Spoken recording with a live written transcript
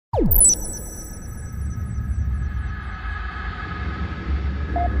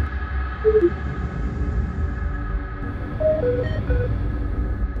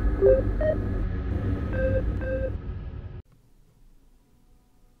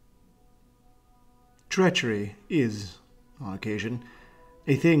Treachery is, on occasion,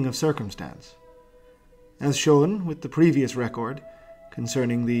 a thing of circumstance. As shown with the previous record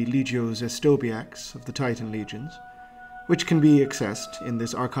concerning the Legios Estobiacs of the Titan Legions, which can be accessed in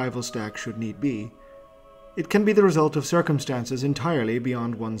this archival stack should need be, it can be the result of circumstances entirely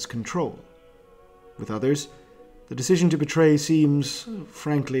beyond one's control. With others, the decision to betray seems,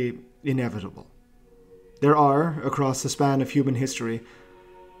 frankly, inevitable. There are, across the span of human history,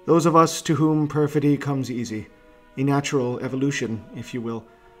 those of us to whom perfidy comes easy, a natural evolution, if you will,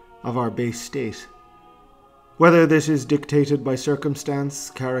 of our base state. Whether this is dictated by circumstance,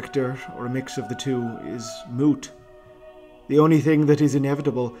 character, or a mix of the two is moot. The only thing that is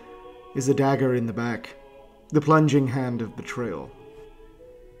inevitable is the dagger in the back, the plunging hand of betrayal.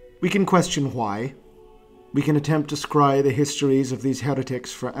 We can question why. We can attempt to scry the histories of these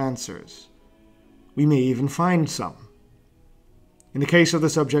heretics for answers. We may even find some. In the case of the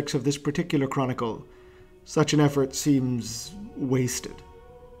subjects of this particular chronicle, such an effort seems wasted.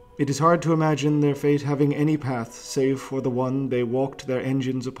 It is hard to imagine their fate having any path save for the one they walked their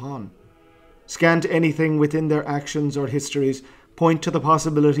engines upon. Scant anything within their actions or histories point to the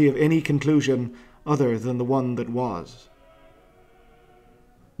possibility of any conclusion other than the one that was.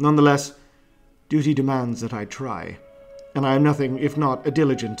 Nonetheless, duty demands that I try, and I am nothing if not a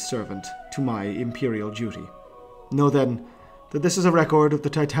diligent servant to my imperial duty. Know then that this is a record of the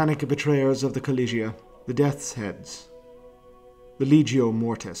Titanic betrayers of the Collegia, the Death's Heads, the Legio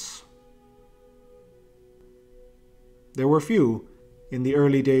Mortis. There were few in the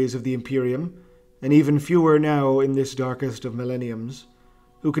early days of the Imperium, and even fewer now in this darkest of millenniums,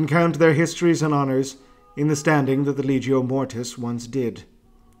 who can count their histories and honors in the standing that the Legio Mortis once did.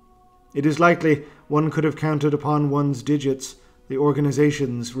 It is likely one could have counted upon one's digits the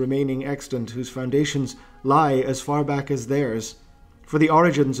organizations remaining extant whose foundations lie as far back as theirs, for the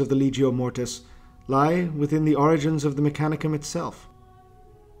origins of the Legio Mortis lie within the origins of the Mechanicum itself.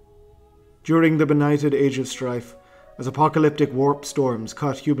 During the benighted Age of Strife, as apocalyptic warp storms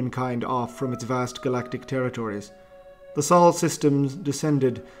cut humankind off from its vast galactic territories, the Sol systems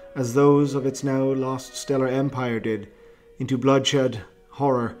descended as those of its now lost stellar empire did, into bloodshed,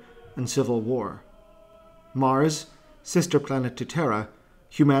 horror, and civil war. Mars, sister planet to Terra,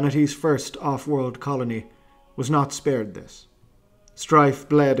 humanity's first off-world colony, was not spared this. Strife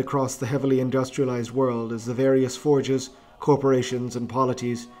bled across the heavily industrialized world as the various forges, corporations, and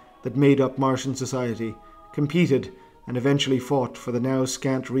polities that made up Martian society competed and eventually fought for the now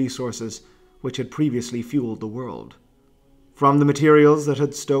scant resources which had previously fueled the world. From the materials that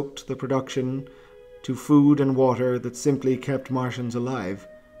had stoked the production to food and water that simply kept Martians alive,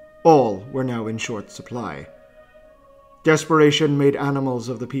 all were now in short supply. Desperation made animals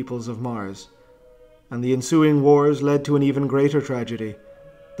of the peoples of Mars, and the ensuing wars led to an even greater tragedy,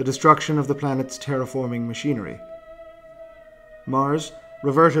 the destruction of the planet's terraforming machinery. Mars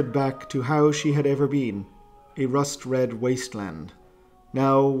reverted back to how she had ever been, a rust-red wasteland,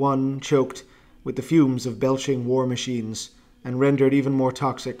 now one choked with the fumes of belching war machines and rendered even more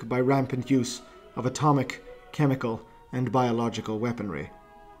toxic by rampant use of atomic, chemical, and biological weaponry.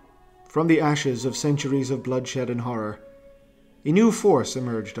 From the ashes of centuries of bloodshed and horror, a new force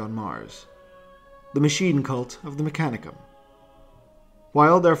emerged on Mars, the machine cult of the Mechanicum.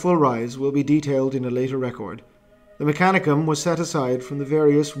 While their full rise will be detailed in a later record, the Mechanicum was set aside from the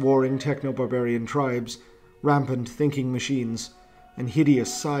various warring techno-barbarian tribes, rampant thinking machines, and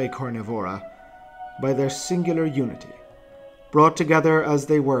hideous psi-carnivora by their singular unity, brought together as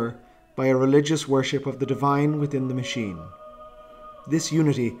they were by a religious worship of the divine within the machine. This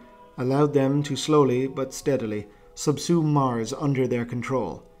unity allowed them to slowly but steadily subsume Mars under their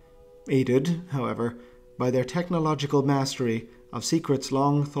control, aided, however, by their technological mastery of secrets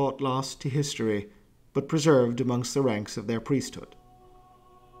long thought lost to history, but preserved amongst the ranks of their priesthood.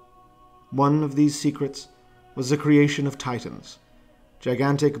 One of these secrets was the creation of Titans,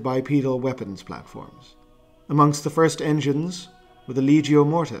 gigantic bipedal weapons platforms. Amongst the first engines were the Legio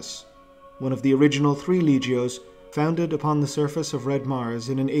Mortis, one of the original 3 Legios founded upon the surface of Red Mars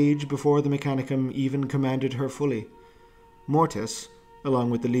in an age before the Mechanicum even commanded her fully. Mortis, along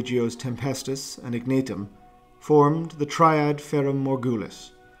with the Legios Tempestus and Ignatum, formed the Triad Ferrum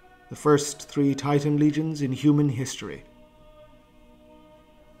Morgulis, the first 3 Titan legions in human history.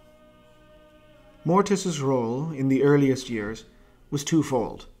 Mortis's role in the earliest years was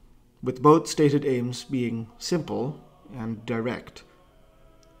twofold, with both stated aims being simple and direct.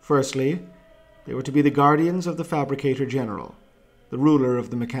 Firstly, they were to be the guardians of the Fabricator General, the ruler of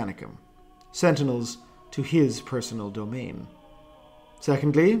the Mechanicum, sentinels to his personal domain.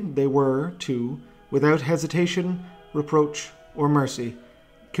 Secondly, they were to, without hesitation, reproach, or mercy,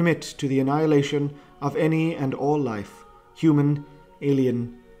 commit to the annihilation of any and all life, human,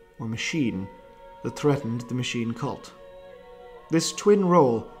 alien, or machine, that threatened the machine cult. This twin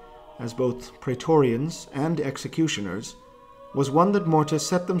role, as both praetorians and executioners, was one that Mortis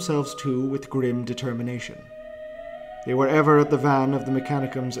set themselves to with grim determination. They were ever at the van of the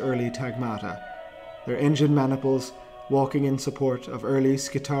Mechanicum's early tagmata, their engine maniples walking in support of early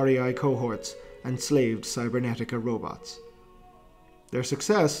Skitarii cohorts and slaved Cybernetica robots. Their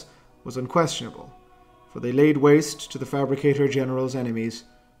success was unquestionable, for they laid waste to the Fabricator General's enemies,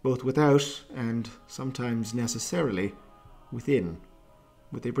 both without and, sometimes necessarily, within,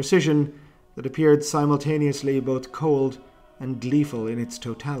 with a precision that appeared simultaneously both cold and gleeful in its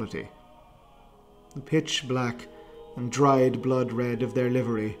totality. The pitch-black and dried blood red of their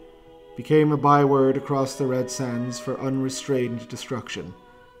livery became a byword across the red sands for unrestrained destruction,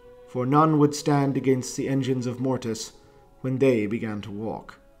 for none would stand against the engines of Mortis when they began to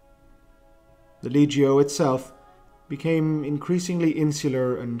walk. The Legio itself became increasingly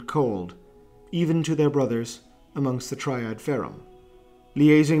insular and cold, even to their brothers amongst the Triad Ferrum,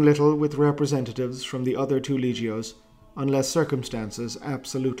 liaising little with representatives from the other two Legios unless circumstances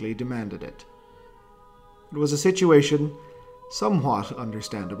absolutely demanded it. It was a situation somewhat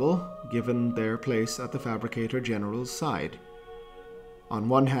understandable, given their place at the Fabricator General's side. On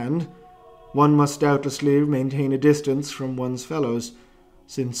one hand, one must doubtlessly maintain a distance from one's fellows,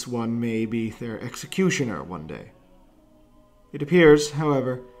 since one may be their executioner one day. It appears,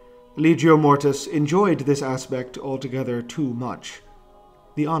 however, Legio Mortis enjoyed this aspect altogether too much.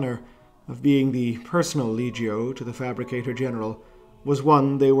 The honor of being the personal Legio to the Fabricator General was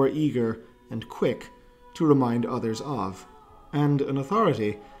one they were eager and quick to remind others of, and an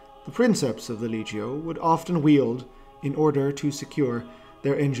authority the princeps of the Legio would often wield in order to secure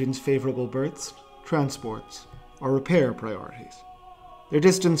their engine's favorable berths, transports, or repair priorities. Their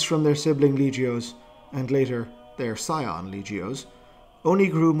distance from their sibling Legios, and later their scion Legios, only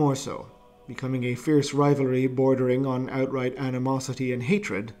grew more so, becoming a fierce rivalry bordering on outright animosity and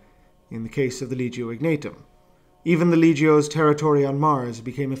hatred in the case of the Legio Ignatum. Even the Legio's territory on Mars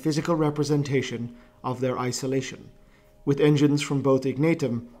became a physical representation of their isolation, with engines from both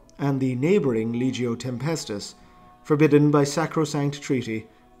Ignatum and the neighboring Legio Tempestus forbidden by sacrosanct treaty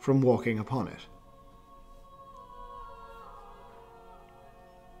from walking upon it.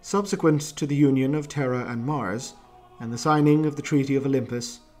 Subsequent to the union of Terra and Mars, and the signing of the Treaty of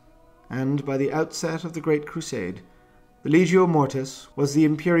Olympus, and by the outset of the Great Crusade, the Legio Mortis was the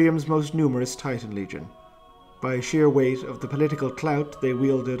Imperium's most numerous Titan Legion, by sheer weight of the political clout they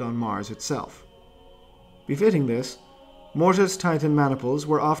wielded on Mars itself. Befitting this, Mortis Titan maniples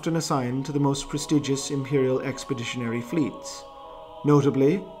were often assigned to the most prestigious Imperial expeditionary fleets,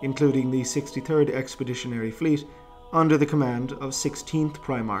 notably including the 63rd Expeditionary Fleet under the command of 16th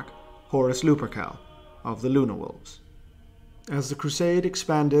Primarch Horus Lupercal of the Luna Wolves. As the Crusade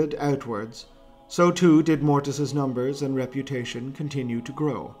expanded outwards, so too did Mortis's numbers and reputation continue to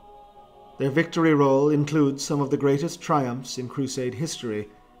grow. Their victory roll includes some of the greatest triumphs in Crusade history,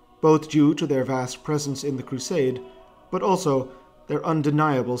 both due to their vast presence in the Crusade, but also their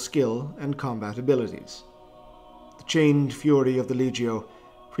undeniable skill and combat abilities. The chained fury of the Legio,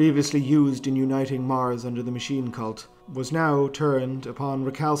 previously used in uniting Mars under the machine cult, was now turned upon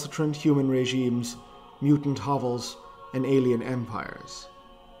recalcitrant human regimes, mutant hovels, and alien empires.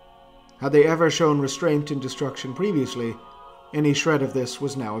 Had they ever shown restraint in destruction previously, any shred of this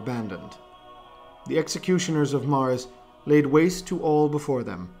was now abandoned. The executioners of Mars laid waste to all before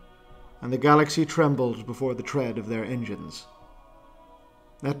them, and the galaxy trembled before the tread of their engines.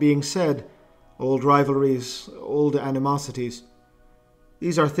 That being said, old rivalries, old animosities,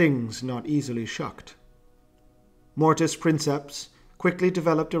 these are things not easily shucked. Mortis Princeps quickly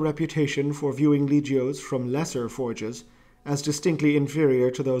developed a reputation for viewing Legios from lesser forges as distinctly inferior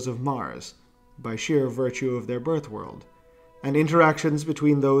to those of Mars, by sheer virtue of their birth world, and interactions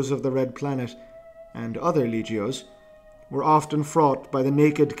between those of the Red Planet and other Legios were often fraught by the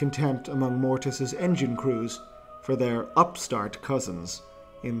naked contempt among Mortis's engine crews for their upstart cousins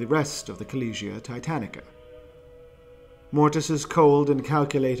in the rest of the Collegia Titanica. Mortis's cold and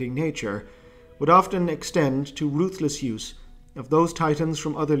calculating nature would often extend to ruthless use of those Titans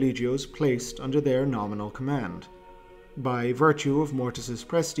from other Legios placed under their nominal command, by virtue of Mortis's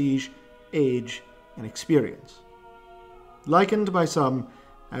prestige, age, and experience. Likened by some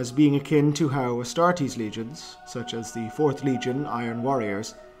as being akin to how Astartes legions, such as the 4th Legion Iron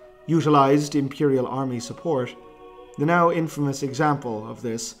Warriors, utilized Imperial army support. The now infamous example of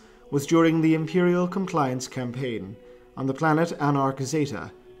this was during the Imperial Compliance Campaign on the planet Anarch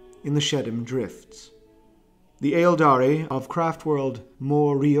Zeta in the Shedem Drifts. The Ealdari of craftworld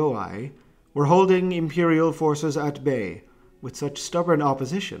Morioi were holding Imperial forces at bay with such stubborn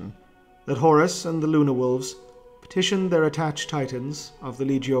opposition that Horus and the Luna Wolves petitioned their attached titans of the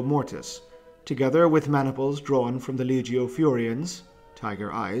Legio Mortis, together with maniples drawn from the Legio Furians,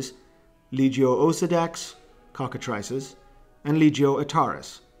 Tiger Eyes, Legio Osidax, Cockatrices, and Legio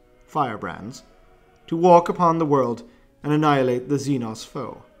Ataris, Firebrands, to walk upon the world and annihilate the Xenos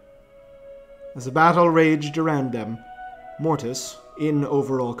foe. As the battle raged around them, Mortis, in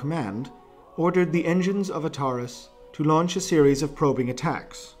overall command, ordered the engines of Ataris to launch a series of probing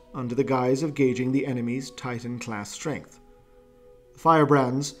attacks under the guise of gauging the enemy's Titan-class strength. The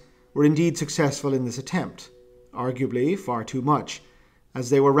Firebrands were indeed successful in this attempt, arguably far too much, as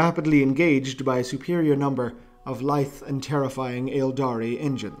they were rapidly engaged by a superior number of lithe and terrifying Ealdari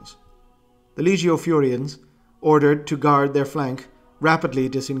engines. The Legio Furians, ordered to guard their flank, rapidly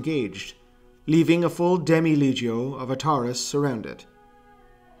disengaged, leaving a full demi-legio of Ataris surrounded.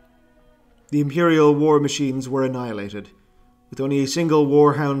 The Imperial war machines were annihilated, with only a single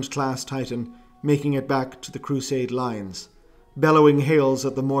Warhound-class Titan making it back to the Crusade lines, bellowing hails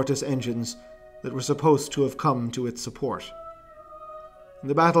at the Mortis engines that were supposed to have come to its support. In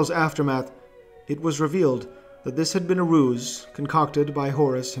the battle's aftermath, it was revealed that this had been a ruse concocted by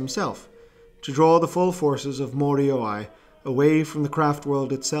Horus himself to draw the full forces of Morioi away from the craft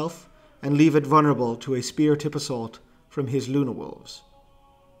world itself and leave it vulnerable to a spear-tip assault from his Luna Wolves.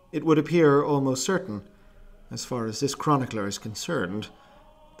 It would appear almost certain, as far as this chronicler is concerned,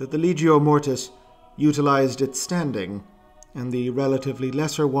 that the Legio Mortis utilized its standing, and the relatively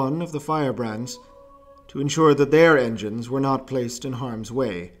lesser one of the Firebrands, to ensure that their engines were not placed in harm's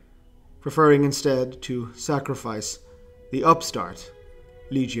way, preferring instead to sacrifice the upstart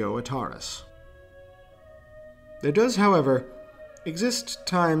Legio Ataris. There does, however, exist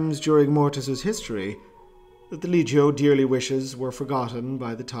times during Mortis's history that the Legio dearly wishes were forgotten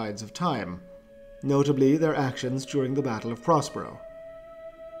by the tides of time, notably their actions during the Battle of Prospero.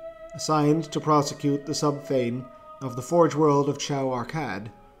 Assigned to prosecute the subfane of the Forge World of Chau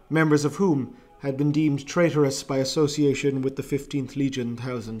Arcad, members of whom had been deemed traitorous by association with the 15th Legion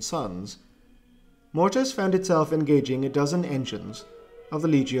Thousand Sons, Mortis found itself engaging a dozen engines of the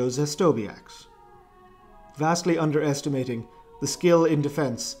Legio Zestobiax. Vastly underestimating the skill in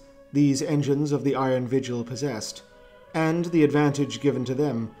defense these engines of the Iron Vigil possessed, and the advantage given to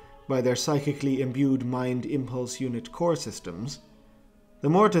them by their psychically imbued mind impulse unit core systems, the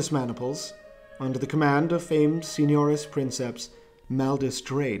Mortis maniples, under the command of famed Signoris Princeps Maldus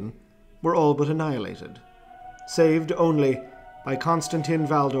Drain, were all but annihilated, saved only by Constantine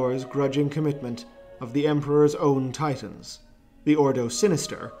Valdor's grudging commitment of the Emperor's own Titans, the Ordo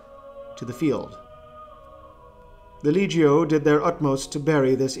Sinister, to the field. The Legio did their utmost to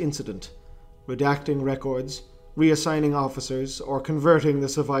bury this incident, redacting records, reassigning officers, or converting the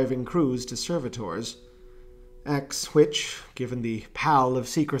surviving crews to servitors, acts which, given the pall of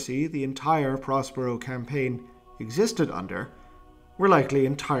secrecy the entire Prospero campaign existed under, were likely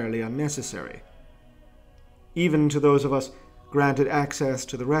entirely unnecessary. Even to those of us granted access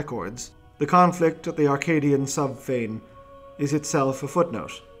to the records, the conflict at the Arcadian subfane is itself a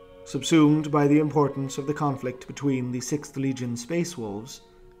footnote, subsumed by the importance of the conflict between the 6th Legion Space Wolves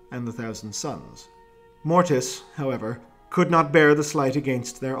and the Thousand Sons. Mortis, however, could not bear the slight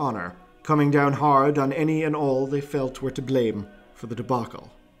against their honor, coming down hard on any and all they felt were to blame for the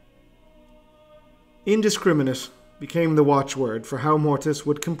debacle. Indiscriminate became the watchword for how Mortis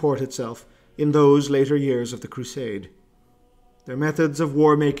would comport itself in those later years of the Crusade. Their methods of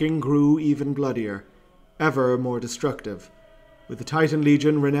war-making grew even bloodier, ever more destructive, with the Titan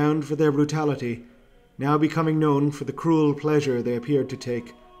Legion renowned for their brutality, now becoming known for the cruel pleasure they appeared to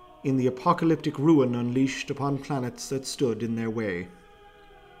take in the apocalyptic ruin unleashed upon planets that stood in their way.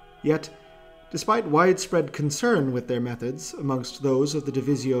 Yet, despite widespread concern with their methods amongst those of the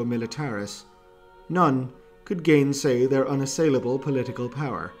Divisio Militaris, none could gainsay their unassailable political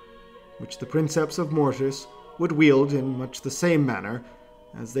power, which the Princeps of Mortis would wield in much the same manner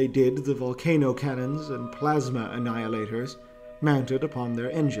as they did the volcano cannons and plasma annihilators mounted upon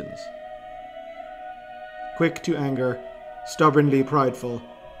their engines. Quick to anger, stubbornly prideful,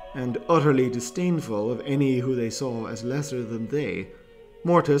 and utterly disdainful of any who they saw as lesser than they,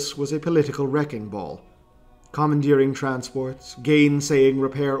 Mortis was a political wrecking ball, commandeering transports, gainsaying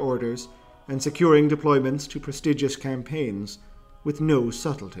repair orders, and securing deployments to prestigious campaigns with no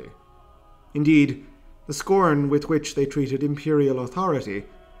subtlety. Indeed, the scorn with which they treated imperial authority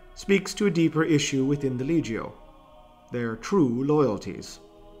speaks to a deeper issue within the Legio, their true loyalties.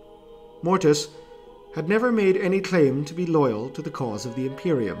 Mortis had never made any claim to be loyal to the cause of the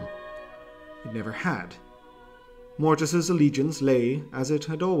Imperium. It never had. Mortis's allegiance lay, as it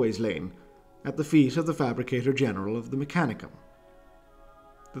had always lain, at the feet of the Fabricator General of the Mechanicum.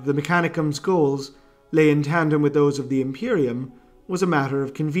 That the Mechanicum's goals lay in tandem with those of the Imperium was a matter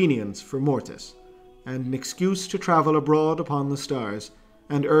of convenience for Mortis, and an excuse to travel abroad upon the stars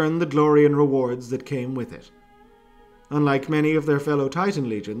and earn the glory and rewards that came with it. Unlike many of their fellow Titan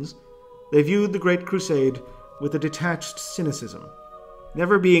legions, they viewed the Great Crusade with a detached cynicism,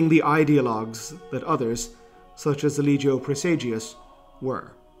 never being the ideologues that others, such as the Legio Praesagius,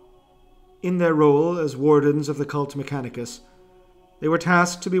 were. In their role as wardens of the cult Mechanicus, they were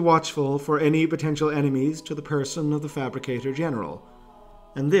tasked to be watchful for any potential enemies to the person of the Fabricator General,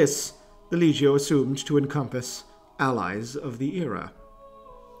 and this the Legio assumed to encompass allies of the era.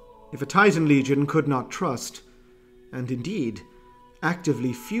 If a Titan legion could not trust, and indeed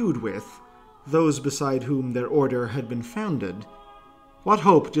actively feud with, those beside whom their order had been founded, what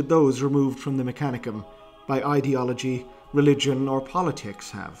hope did those removed from the Mechanicum by ideology, religion, or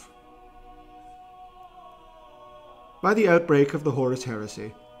politics have? By the outbreak of the Horus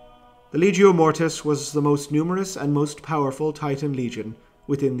Heresy, the Legio Mortis was the most numerous and most powerful Titan legion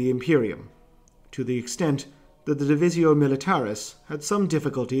within the Imperium, to the extent that the Divisio Militaris had some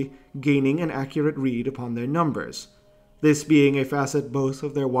difficulty gaining an accurate read upon their numbers, this being a facet both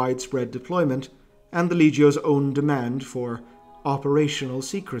of their widespread deployment and the Legio's own demand for operational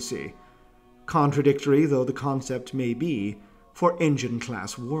secrecy, contradictory though the concept may be for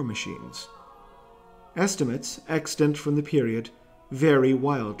engine-class war machines. Estimates extant from the period vary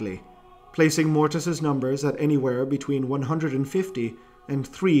wildly, placing Mortis's numbers at anywhere between 150 and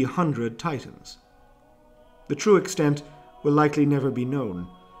 300 Titans. The true extent will likely never be known,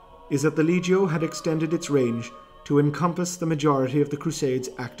 is that the Legio had extended its range to encompass the majority of the Crusade's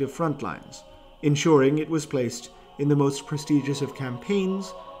active front lines, ensuring it was placed in the most prestigious of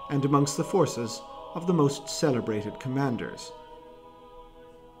campaigns and amongst the forces of the most celebrated commanders.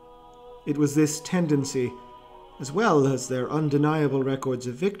 It was this tendency, as well as their undeniable records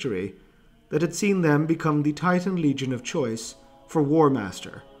of victory, that had seen them become the Titan Legion of choice for War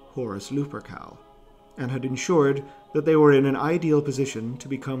Master Horus Lupercal, and had ensured that they were in an ideal position to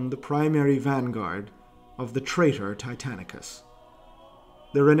become the primary vanguard of the traitor Titanicus.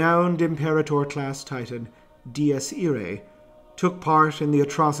 The renowned Imperator-class Titan Dies Irae took part in the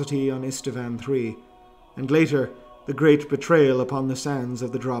atrocity on Istvan III, and later the great betrayal upon the sands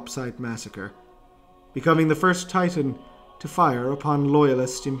of the Drop Site Massacre, becoming the first Titan to fire upon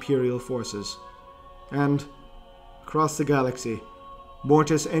loyalist Imperial forces. And, across the galaxy,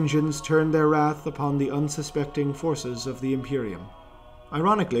 Mortis engines turned their wrath upon the unsuspecting forces of the Imperium.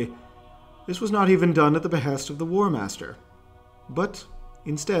 Ironically, this was not even done at the behest of the War Master, but,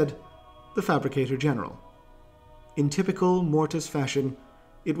 instead, the Fabricator General. In typical Mortis fashion,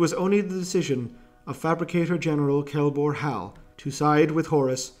 it was only the decision of Fabricator General Kelbor Hal to side with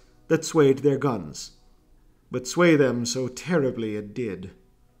Horus that swayed their guns, but sway them so terribly it did.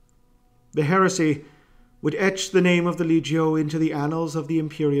 The heresy would etch the name of the Legio into the annals of the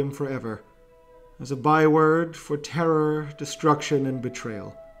Imperium forever, as a byword for terror, destruction, and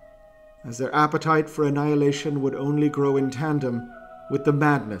betrayal, as their appetite for annihilation would only grow in tandem with the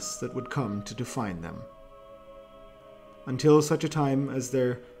madness that would come to define them. Until such a time as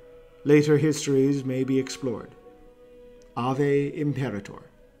their later histories may be explored. Ave Imperator.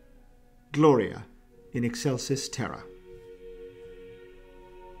 Gloria in excelsis terra.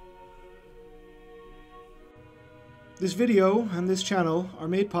 This video and this channel are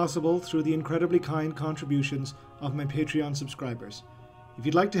made possible through the incredibly kind contributions of my Patreon subscribers. If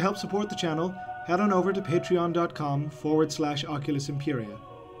you'd like to help support the channel, head on over to patreon.com/Oculus Imperia.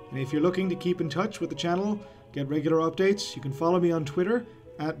 And if you're looking to keep in touch with the channel, get regular updates, you can follow me on Twitter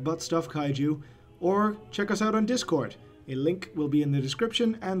 @ButtStuffKaiju, or check us out on Discord. A link will be in the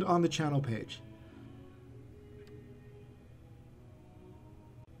description and on the channel page.